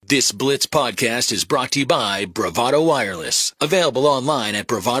This Blitz podcast is brought to you by Bravado Wireless. Available online at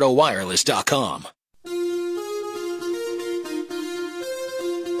bravadowireless.com.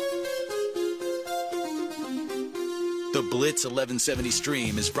 The Blitz 1170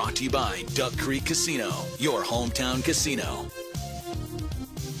 stream is brought to you by Duck Creek Casino, your hometown casino.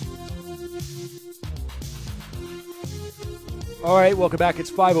 All right, welcome back. It's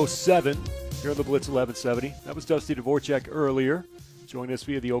 5:07 here on the Blitz 1170. That was Dusty Dvorak earlier. Join us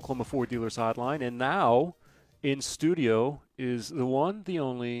via the Oklahoma Ford Dealers Hotline. And now in studio is the one, the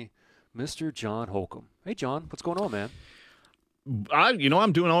only, Mr. John Holcomb. Hey, John, what's going on, man?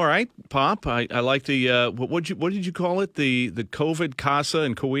 I'm doing all right, Pop. I like the what did you call it? The COVID Casa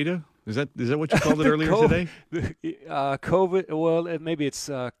and Coweta? Is that what you called it earlier today? COVID. Well, maybe it's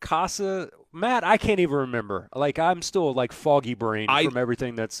Casa. Matt, I can't even remember. I'm still foggy brain from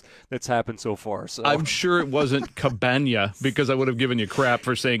everything that's happened so far. So I'm sure it wasn't Cabana because I would have given you crap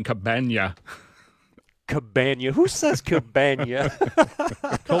for saying Cabana. Cabana. Who says Cabana?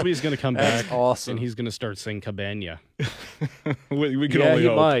 Colby's going to come back. That's awesome. And he's going to start saying Cabana. we can only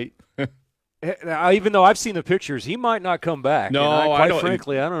hope. Might. Even though I've seen the pictures, he might not come back. No, quite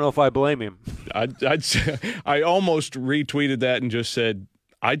frankly, I don't know if I blame him. I almost retweeted that and just said,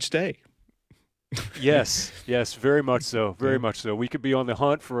 I'd stay. Yes, very much so, very much so. We could be on the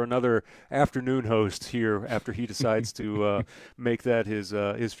hunt for another afternoon host here after he decides to make that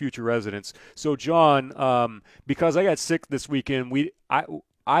his future residence. So, John, because I got sick this weekend,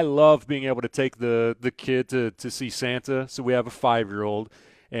 I love being able to take the kid to see Santa. So we have a 5-year-old,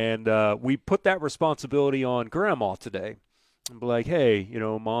 and we put that responsibility on Grandma today. And be like, hey,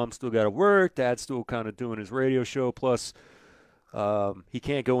 Mom's still got to work, Dad's still kind of doing his radio show, plus he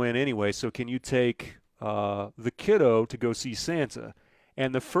can't go in anyway, so can you take the kiddo to go see Santa?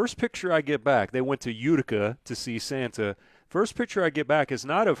 And the first picture I get back, they went to Utica to see Santa. First picture I get back is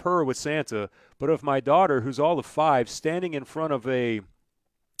not of her with Santa, but of my daughter, who's all of 5, standing in front of a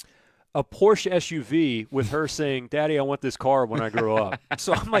Porsche SUV with her saying, Daddy, I want this car when I grow up.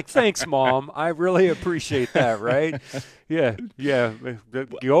 So I'm like, thanks, Mom. I really appreciate that, right? Yeah.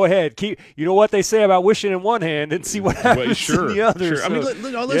 Go ahead. You know what they say about wishing in one hand and see what happens in the other. Sure. So, I mean,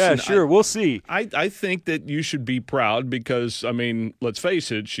 listen. Yeah, sure. We'll see. I think that you should be proud because, let's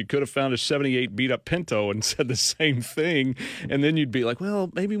face it, she could have found a 78 beat-up Pinto and said the same thing, and then you'd be like, well,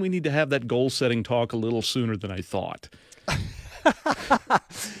 maybe we need to have that goal-setting talk a little sooner than I thought.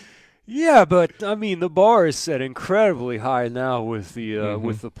 Yeah, but the bar is set incredibly high now with the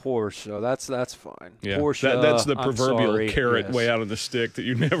Porsche, so that's fine. Yeah, Porsche, that's the proverbial carrot yes. Way out of the stick that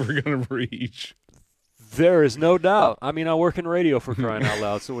you're never going to reach. There is no doubt. I work in radio for crying out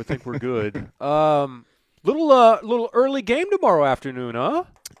loud, so I think we're good. Little early game tomorrow afternoon, huh?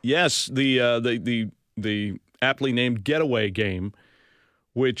 Yes, the aptly named getaway game.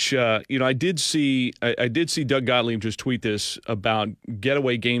 Which I did see Doug Gottlieb just tweet this about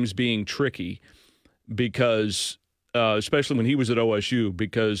getaway games being tricky because especially when he was at OSU,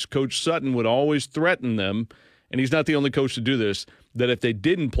 because Coach Sutton would always threaten them, and he's not the only coach to do this, that if they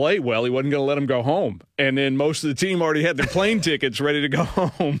didn't play well, he wasn't going to let them go home. And then most of the team already had their plane tickets ready to go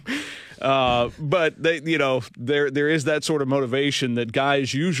home. But they, there is that sort of motivation that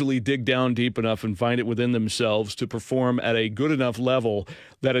guys usually dig down deep enough and find it within themselves to perform at a good enough level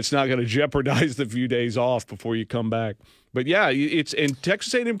that it's not going to jeopardize the few days off before you come back. But yeah, and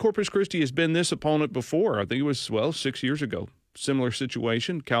Texas A&M Corpus Christi has been this opponent before. I think it was 6 years ago. Similar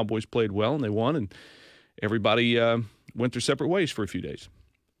situation. Cowboys played well and they won, and everybody went their separate ways for a few days.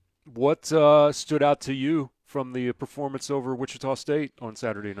 What stood out to you from the performance over Wichita State on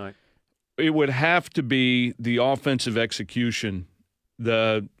Saturday night? It would have to be the offensive execution.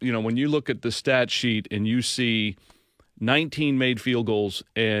 When you look at the stat sheet and you see 19 made field goals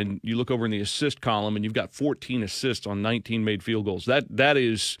and you look over in the assist column and you've got 14 assists on 19 made field goals,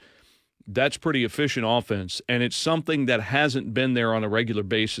 that's pretty efficient offense, and it's something that hasn't been there on a regular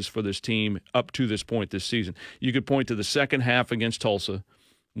basis for this team up to this point this season. You could point to the second half against Tulsa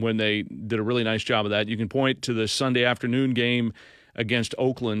when they did a really nice job of that. You can point to the Sunday afternoon game against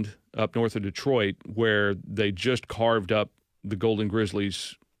Oakland up north of Detroit, where they just carved up the Golden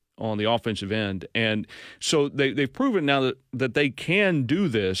Grizzlies on the offensive end. And so they've proven now that they can do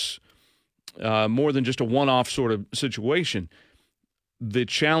this more than just a one-off sort of situation. The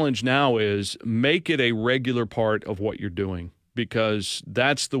challenge now is make it a regular part of what you're doing, because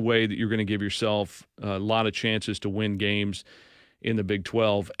that's the way that you're going to give yourself a lot of chances to win games in the Big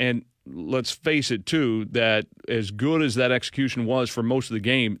 12. And let's face it, too, that as good as that execution was for most of the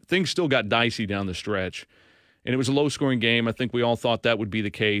game, things still got dicey down the stretch. And it was a low-scoring game. I think we all thought that would be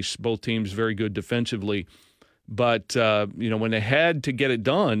the case. Both teams very good defensively. But, when they had to get it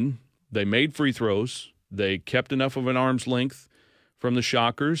done, they made free throws. They kept enough of an arm's length from the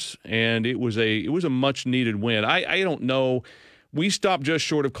Shockers, and it was a much-needed win. I don't know. We stopped just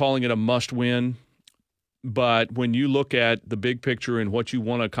short of calling it a must-win, but when you look at the big picture and what you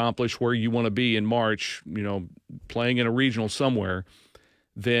want to accomplish, where you want to be in March, playing in a regional somewhere,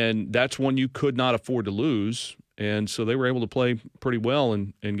 then that's one you could not afford to lose. And so they were able to play pretty well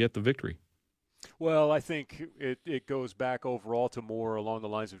and get the victory. Well, I think it goes back overall to more along the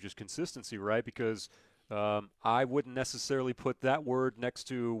lines of just consistency, right? Because I wouldn't necessarily put that word next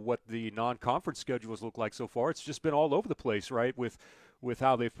to what the non-conference schedules look like so far. It's just been all over the place, right, with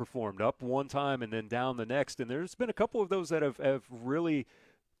how they've performed, up one time and then down the next. And there's been a couple of those that have really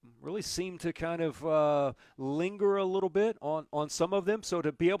seemed to kind of linger a little bit on some of them. So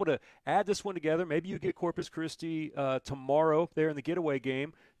to be able to add this one together, maybe you get Corpus Christi tomorrow there in the getaway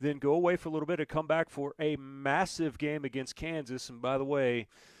game, then go away for a little bit and come back for a massive game against Kansas. And by the way,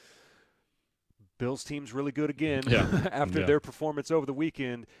 Bills team's really good again after their performance over the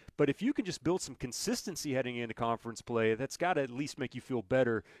weekend. But if you can just build some consistency heading into conference play, that's got to at least make you feel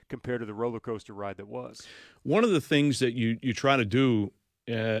better compared to the roller coaster ride that was. One of the things that you try to do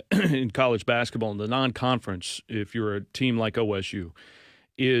in college basketball in the non-conference, if you're a team like OSU,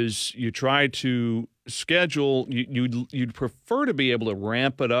 is you try to schedule. You'd prefer to be able to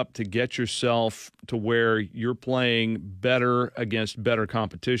ramp it up to get yourself to where you're playing better against better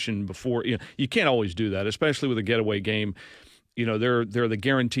competition before. You can't always do that, especially with a getaway game. They're the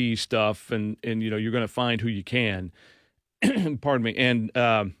guarantee stuff, and you're going to find who you can. Pardon me,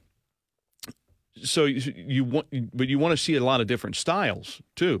 and so you want to see a lot of different styles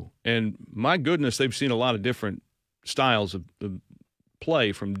too. And my goodness, they've seen a lot of different styles of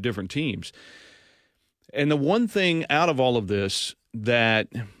play from different teams. And the one thing out of all of this that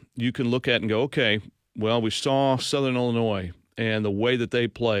you can look at and go, okay, well, we saw Southern Illinois and the way that they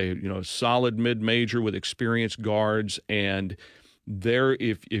play, solid mid-major with experienced guards, and there,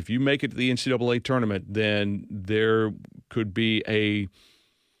 if you make it to the NCAA tournament, then there could be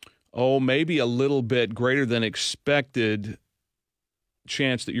maybe a little bit greater than expected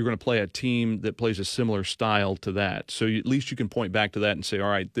chance that you're going to play a team that plays a similar style to that. So at least you can point back to that and say, all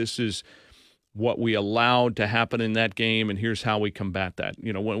right, this is what we allowed to happen in that game, and here's how we combat that.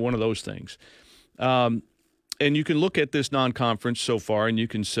 One of those things. And you can look at this non-conference so far, and you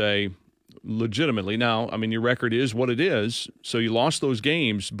can say legitimately, now, your record is what it is, so you lost those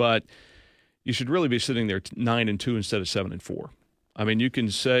games, but you should really be sitting there 9-2 instead of 7-4. You can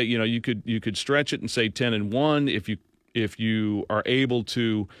say, you could stretch it and say 10-1 if you are able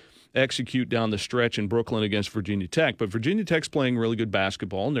to execute down the stretch in Brooklyn against Virginia Tech. But Virginia Tech's playing really good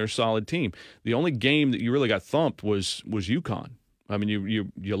basketball, and they're a solid team. The only game that you really got thumped was UConn.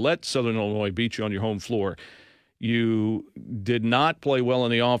 You let Southern Illinois beat you on your home floor. You did not play well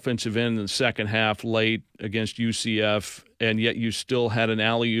in the offensive end in the second half late against UCF, and yet you still had an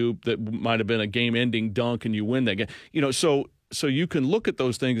alley-oop that might have been a game-ending dunk, and you win that game. So you can look at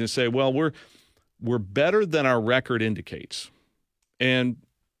those things and say, well, we're better than our record indicates. And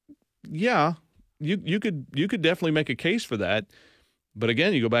yeah, you could definitely make a case for that. But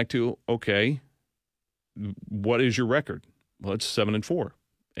again, you go back to, okay, what is your record? Well, it's 7-4.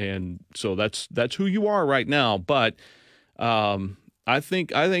 And so that's who you are right now. But I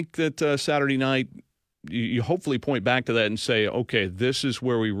think that Saturday night, you hopefully point back to that and say, okay, this is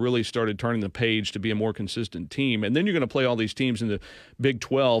where we really started turning the page to be a more consistent team. And then you're going to play all these teams in the Big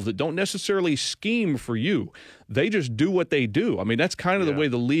 12 that don't necessarily scheme for you. They just do what they do. That's kind of the way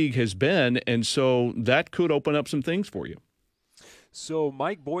the league has been, and so that could open up some things for you. So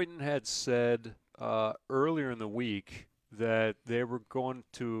Mike Boynton had said earlier in the week that they were going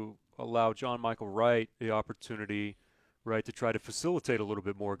to allow John Michael Wright the opportunity, right, to try to facilitate a little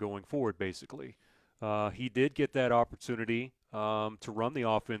bit more going forward, basically. He did get that opportunity to run the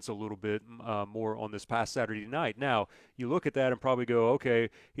offense a little bit more on this past Saturday night. Now, you look at that and probably go, okay,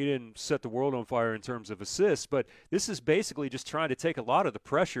 he didn't set the world on fire in terms of assists, but this is basically just trying to take a lot of the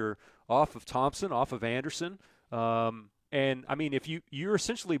pressure off of Thompson, off of Anderson. And if you're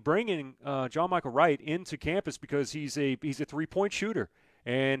essentially bringing John Michael Wright into campus because he's a three-point shooter,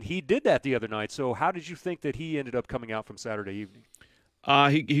 and he did that the other night. So how did you think that he ended up coming out from Saturday evening?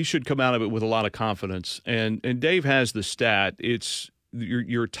 He should come out of it with a lot of confidence. And Dave has the stat. It's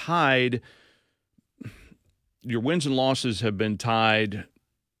you're tied. Your wins and losses have been tied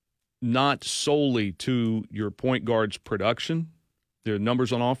not solely to your point guard's production, their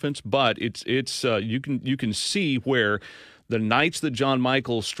numbers on offense, but it's you can see where the nights that John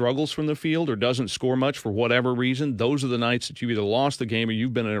Michael struggles from the field or doesn't score much for whatever reason, those are the nights that you've either lost the game or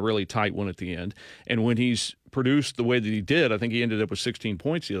you've been in a really tight one at the end. And when he's produced the way that he did, I think he ended up with 16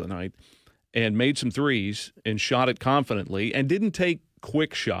 points the other night, and made some threes and shot it confidently and didn't take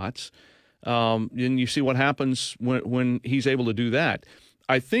quick shots. And you see what happens when he's able to do that.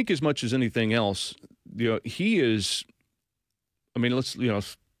 I think as much as anything else, he is. I mean,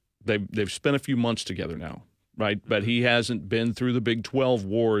 they've spent a few months together now, right? But he hasn't been through the Big 12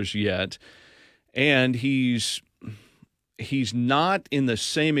 wars yet, and he's not in the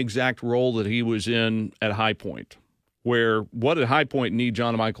same exact role that he was in at High Point, where what did High Point need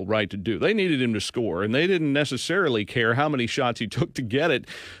John Michael Wright to do? They needed him to score, and they didn't necessarily care how many shots he took to get it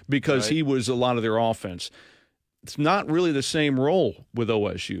because he was a lot of their offense. It's not really the same role with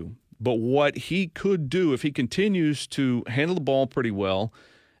OSU, but what he could do if he continues to handle the ball pretty well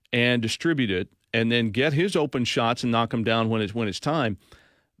and distribute it and then get his open shots and knock them down when it's time,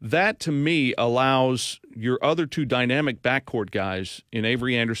 that to me allows your other two dynamic backcourt guys in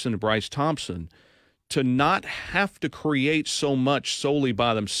Avery Anderson and Bryce Thompson to not have to create so much solely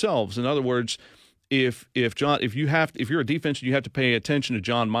by themselves. In other words, if you're a defense, you have to pay attention to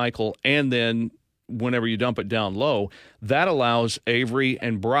John Michael, and then whenever you dump it down low, that allows Avery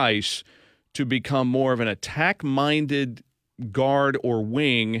and Bryce to become more of an attack-minded guard or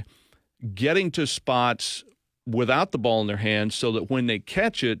wing, getting to spots without the ball in their hands so that when they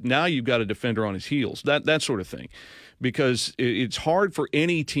catch it, now you've got a defender on his heels, that sort of thing. Because it's hard for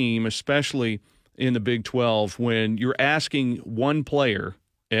any team, especially in the Big 12, when you're asking one player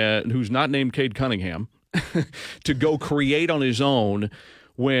who's not named Cade Cunningham to go create on his own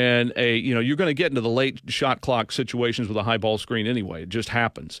when you're going to get into the late shot clock situations with a high ball screen anyway. It just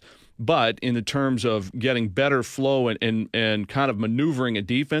happens. But in the terms of getting better flow and kind of maneuvering a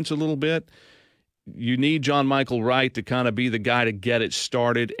defense a little bit, you need John Michael Wright to kind of be the guy to get it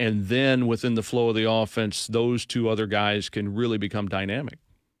started, and then within the flow of the offense, those two other guys can really become dynamic.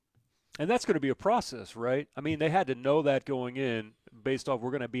 And that's going to be a process, right? I mean, they had to know that going in based off we're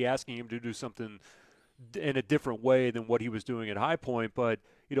going to be asking him to do something in a different way than what he was doing at High Point. But,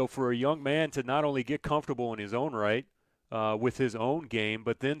 for a young man to not only get comfortable in his own right with his own game,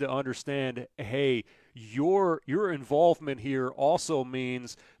 but then to understand, hey, your involvement here also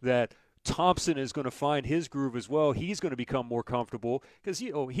means that Thompson is going to find his groove as well. He's going to become more comfortable because,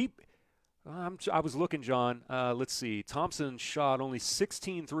 I was looking, John. Let's see. Thompson shot only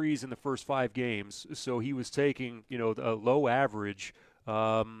 16 threes in the first 5 games, so he was taking, a low average.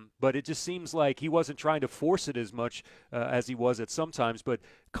 But it just seems like he wasn't trying to force it as much as he was at sometimes. But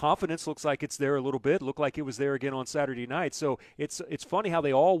confidence looks like it's there a little bit. Looked like it was there again on Saturday night. So it's funny how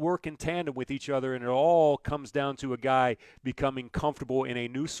they all work in tandem with each other, and it all comes down to a guy becoming comfortable in a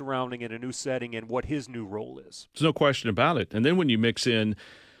new surrounding and a new setting and what his new role is. There's no question about it. And then when you mix in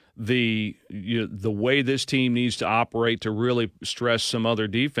the way this team needs to operate to really stress some other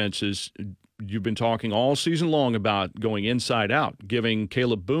defenses, you've been talking all season long about going inside out, giving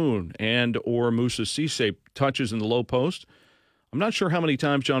Caleb Boone and or Musa Cisse touches in the low post. I'm not sure how many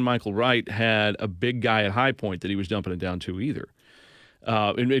times John Michael Wright had a big guy at High Point that he was dumping it down to either.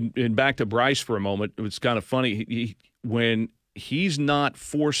 And back to Bryce for a moment, it's kind of funny. When he's not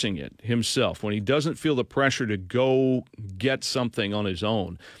forcing it himself, when he doesn't feel the pressure to go get something on his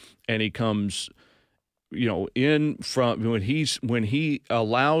own, and he comes in from when he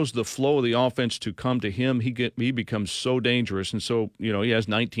allows the flow of the offense to come to him, he becomes so dangerous. And so, he has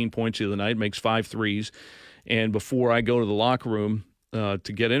 19 points the other night, makes 5 threes. And before I go to the locker room to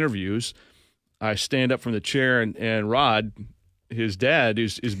get interviews, I stand up from the chair and Rod, his dad,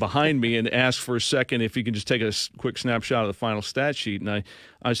 is behind me and asks for a second if he can just take a quick snapshot of the final stat sheet. And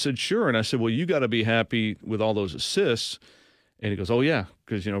I said, sure. And I said, well, you got to be happy with all those assists. And he goes, oh, yeah,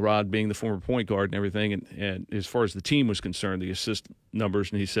 because, Rod being the former point guard and everything, and as far as the team was concerned, the assist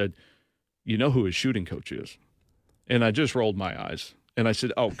numbers, and he said, you know who his shooting coach is? And I just rolled my eyes. And I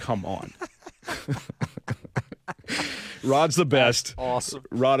said, oh, come on. Rod's the best. That's awesome.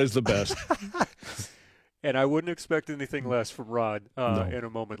 Rod is the best. And I wouldn't expect anything less from Rod No. in a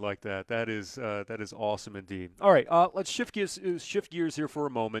moment like that. That is awesome indeed. All right, let's shift gears here for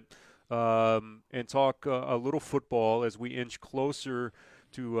a moment. And talk a little football as we inch closer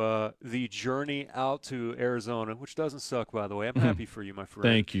to the journey out to Arizona, which doesn't suck, by the way. I'm happy for you, my friend.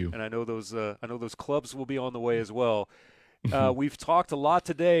 Thank you. And I know those clubs will be on the way as well. We've talked a lot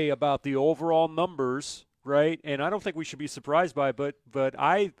today about the overall numbers, right? And I don't think we should be surprised by it, but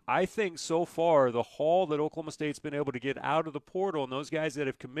I think so far the haul that Oklahoma State's been able to get out of the portal and those guys that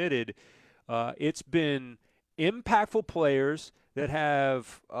have committed, it's been impactful players that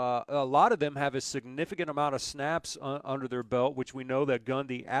have a lot of them have a significant amount of snaps under their belt, which we know that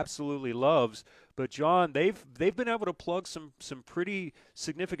Gundy absolutely loves. But John, they've been able to plug some pretty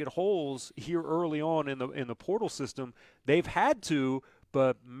significant holes here early on in the portal system. They've had to,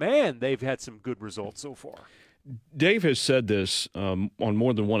 but man, they've had some good results so far. Dave has said this on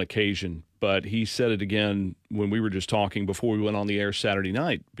more than one occasion, but he said it again when we were just talking before we went on the air Saturday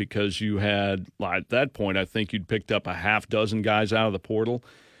night, because you had, at that point, I think you'd picked up a half dozen guys out of the portal.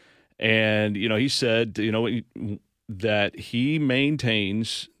 And, he said, that he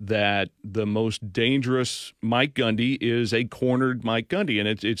maintains that the most dangerous Mike Gundy is a cornered Mike Gundy.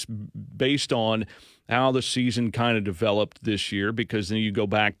 And it's based on how the season kind of developed this year, because then you go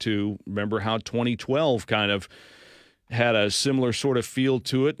back to, remember how 2012 kind of had a similar sort of feel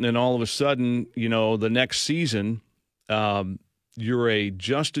to it, and then all of a sudden, the next season, you're a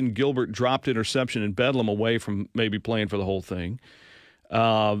Justin Gilbert dropped interception in Bedlam away from maybe playing for the whole thing.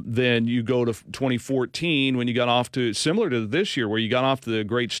 Then you go to 2014 when you got off to, similar to this year, where you got off to a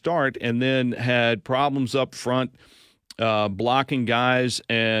great start and then had problems up front, blocking guys,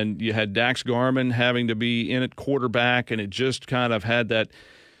 and you had Dax Garman having to be in at quarterback, and it just kind of had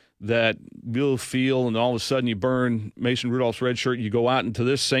that real feel, and all of a sudden you burn Mason Rudolph's red shirt, you go out into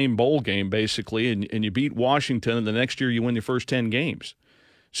this same bowl game basically, and you beat Washington, and the next year you win your first 10 games.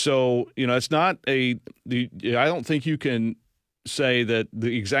 So, it's not I don't think you can say that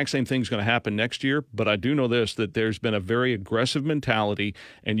the exact same thing's going to happen next year, but I do know this, that there's been a very aggressive mentality,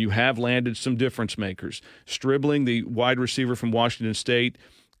 and you have landed some difference makers. Stribling, the wide receiver from Washington State,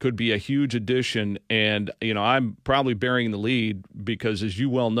 could be a huge addition, and I'm probably bearing the lead because, as you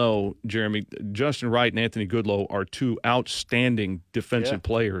well know, Jeremy, Justin Wright and Anthony Goodlow are two outstanding defensive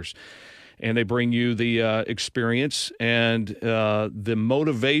players, and they bring you the experience and the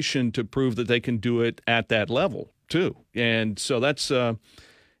motivation to prove that they can do it at that level too. And so that's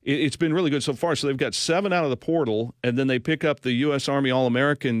it's been really good so far. So they've got 7 out of the portal, and then they pick up the U.S. Army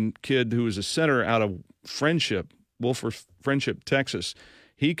All-American kid who is a center out of Wolford Friendship, Texas.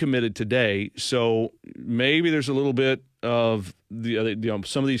 He committed today, so maybe there's a little bit of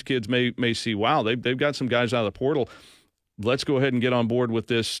some of these kids may see, wow, they've got some guys out of the portal. Let's go ahead and get on board with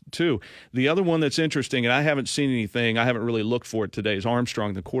this too. The other one that's interesting, and I haven't seen anything, I haven't really looked for it today, is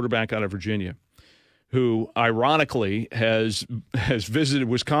Armstrong, the quarterback out of Virginia, who ironically has visited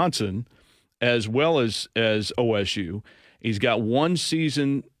Wisconsin as well as OSU. He's got one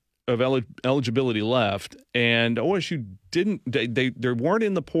season of eligibility left, and OSU they weren't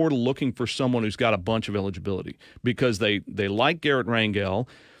in the portal looking for someone who's got a bunch of eligibility, because they like Garrett Rangel.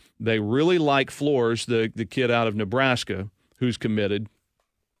 They really like Flores, the kid out of Nebraska who's committed.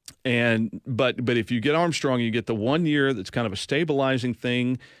 But if you get Armstrong, you get the 1 year that's kind of a stabilizing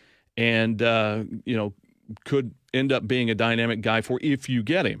thing, and could end up being a dynamic guy for if you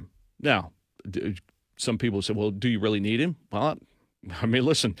get him. Now, some people say, well, do you really need him? Well, I mean,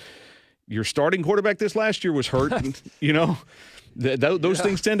 listen, your starting quarterback this last year was hurt. Those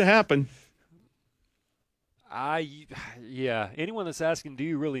things tend to happen. Anyone that's asking, do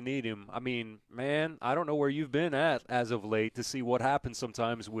you really need him? I mean, man, I don't know where you've been at as of late to see what happens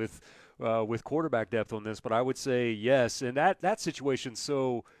sometimes with quarterback depth on this, but I would say yes. And that situation's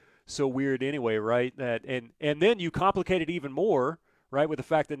so weird anyway, right? And then you complicate it even more, right, with the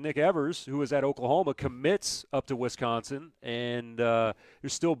fact that Nick Evers, who was at Oklahoma, commits up to Wisconsin, and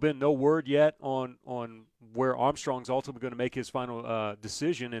there's still been no word yet on where Armstrong's ultimately going to make his final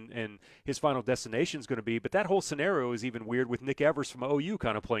decision and his final destination is going to be. But that whole scenario is even weird with Nick Evers from OU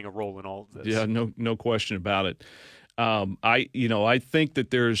kind of playing a role in all of this. Yeah, no question about it. I think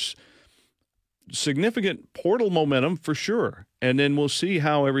that there's significant portal momentum for sure, and then we'll see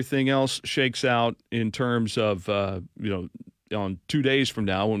how everything else shakes out in terms of on 2 days from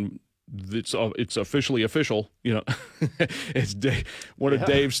now when it's officially official. It's one of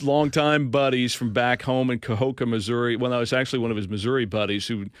Dave's longtime buddies from back home in Cahokia, Missouri. Well, no, it's actually one of his Missouri buddies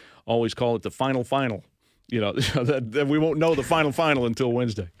who always call it the final. That we won't know the final until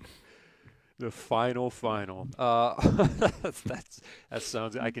Wednesday. The final. That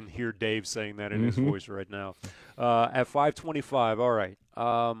sounds. I can hear Dave saying that in his voice right now. At 5:25. All right.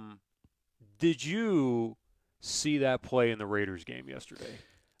 Did you see that play in the Raiders game yesterday?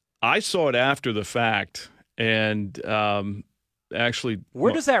 I saw it after the fact, and actually,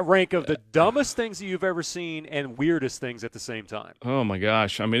 where does that rank of the dumbest things that you've ever seen and weirdest things at the same time? Oh my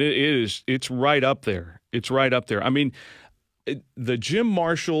gosh! I mean, it's right up there. It's right up there. I mean, the Jim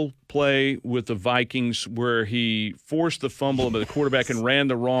Marshall play with the Vikings where he forced the fumble of the quarterback and ran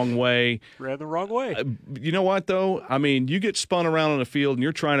the wrong way. You know what, though? I mean, you get spun around on the field and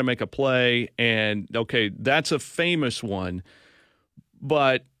you're trying to make a play, and, okay, that's a famous one.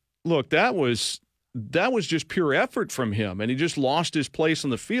 But look, that was just pure effort from him, and he just lost his place on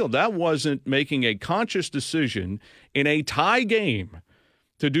the field. That wasn't making a conscious decision in a tie game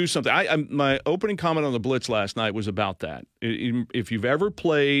to do something. My opening comment on the Blitz last night was about that. If you've ever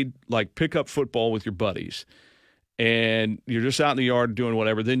played like pickup football with your buddies and you're just out in the yard doing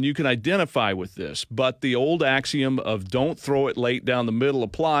whatever, then you can identify with this. But the old axiom of don't throw it late down the middle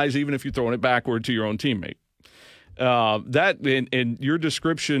applies even if you're throwing it backward to your own teammate. That and your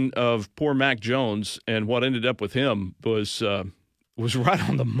description of poor Mac Jones and what ended up with him was right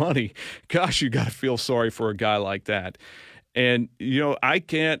on the money. Gosh, you got to feel sorry for a guy like that. And,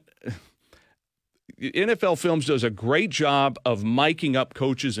 NFL Films does a great job of miking up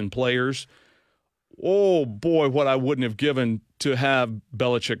coaches and players. Oh, boy, what I wouldn't have given to have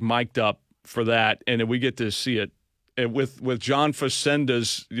Belichick mic'd up for that. And then we get to see it with John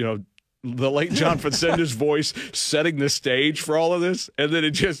Facenda's, the late John Facenda's voice setting the stage for all of this. And then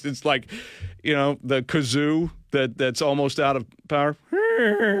it's like, the kazoo that's almost out of power,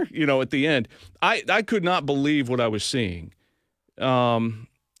 at the end. I could not believe what I was seeing.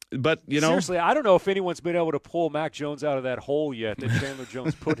 But, seriously, I don't know if anyone's been able to pull Mac Jones out of that hole yet that Chandler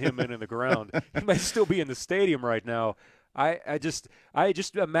Jones put him in the ground. He might still be in the stadium right now. I just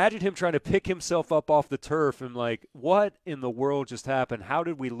imagine him trying to pick himself up off the turf and like, what in the world just happened? How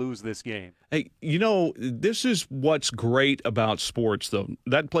did we lose this game? Hey, this is what's great about sports, though.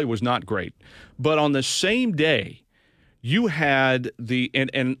 That play was not great. But on the same day, you had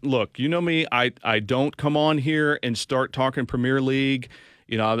and look, you know me, I don't come on here and start talking Premier League.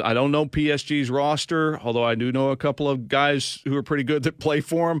 I don't know PSG's roster, although I do know a couple of guys who are pretty good that play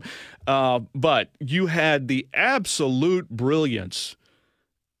for them. But you had the absolute brilliance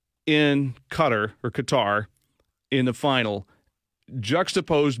in Qatar in the final,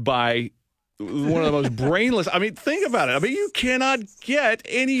 juxtaposed by one of the most brainless. I mean, think about it. I mean, you cannot get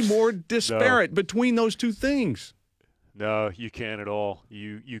any more disparate between those two things. No, you can't at all.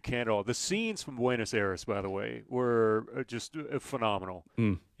 You can't at all. The scenes from Buenos Aires, by the way, were just phenomenal.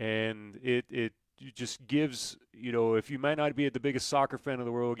 And it just gives, if you might not be the biggest soccer fan in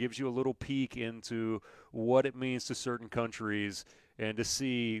the world, it gives you a little peek into what it means to certain countries. And to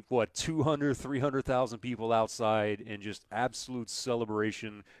see, 200, 300,000 people outside in just absolute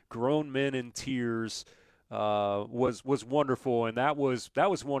celebration, grown men in tears, was wonderful, and that was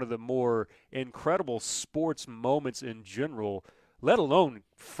one of the more incredible sports moments in general, let alone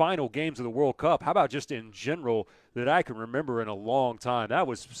final games of the World Cup. How about just in general that I can remember in a long time? That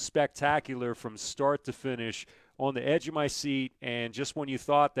was spectacular from start to finish, on the edge of my seat, and just when you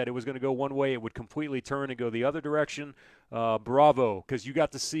thought that it was going to go one way, it would completely turn and go the other direction. Bravo, because you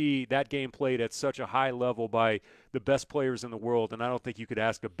got to see that game played at such a high level by the best players in the world, and I don't think you could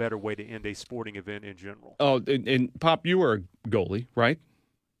ask a better way to end a sporting event in general. Oh, and Pop, you were a goalie, right?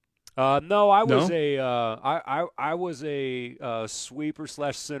 No, I was I was a sweeper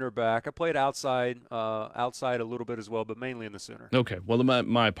 / center back. I played outside a little bit as well, but mainly in the center. Okay, well,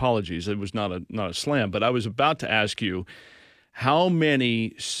 my apologies. It was not a slam, but I was about to ask you how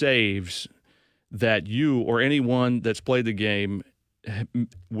many saves that you or anyone that's played the game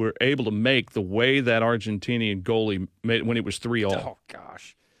were able to make the way that Argentinian goalie made when it was 3-3. Oh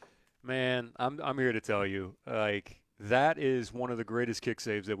gosh, man, I'm here to tell you, like, that is one of the greatest kick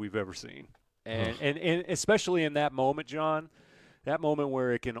saves that we've ever seen, and especially in that moment, John, that moment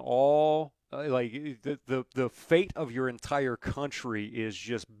where it can all the fate of your entire country is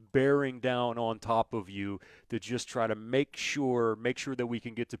just bearing down on top of you to just try to make sure that we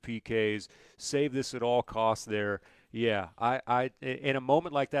can get to PKs, save this at all costs there. Yeah, I in a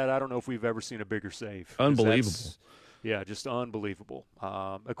moment like that, I don't know if we've ever seen a bigger save. Unbelievable. Yeah, just unbelievable.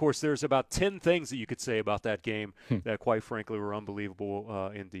 Of course, there's about 10 things that you could say about that game that, quite frankly, were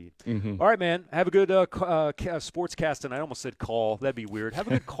unbelievable indeed. Mm-hmm. All right, man. Have a good sports cast tonight. I almost said call. That'd be weird. Have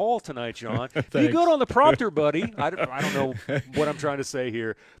a good call tonight, John. Be good on the prompter, buddy. I don't know what I'm trying to say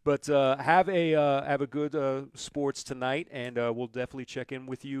here. But have a good sports tonight, and we'll definitely check in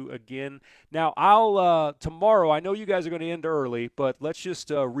with you again. Now, I'll tomorrow, I know you guys are going to end early, but let's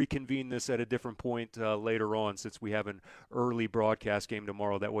just reconvene this at a different point later on, since we have an early broadcast game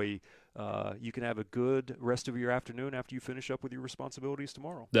tomorrow. That way you can have a good rest of your afternoon after you finish up with your responsibilities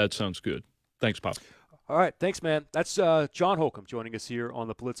tomorrow. That sounds good. Thanks, Pop. All right. Thanks, man. That's John Holcomb joining us here on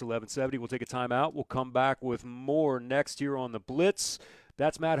the Blitz 1170. We'll take a timeout. We'll come back with more next here on the Blitz.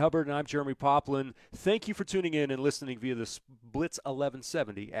 That's Matt Hubbard, and I'm Jeremie Poplin. Thank you for tuning in and listening via the Blitz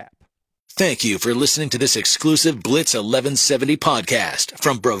 1170 app. Thank you for listening to this exclusive Blitz 1170 podcast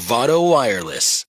from Bravado Wireless.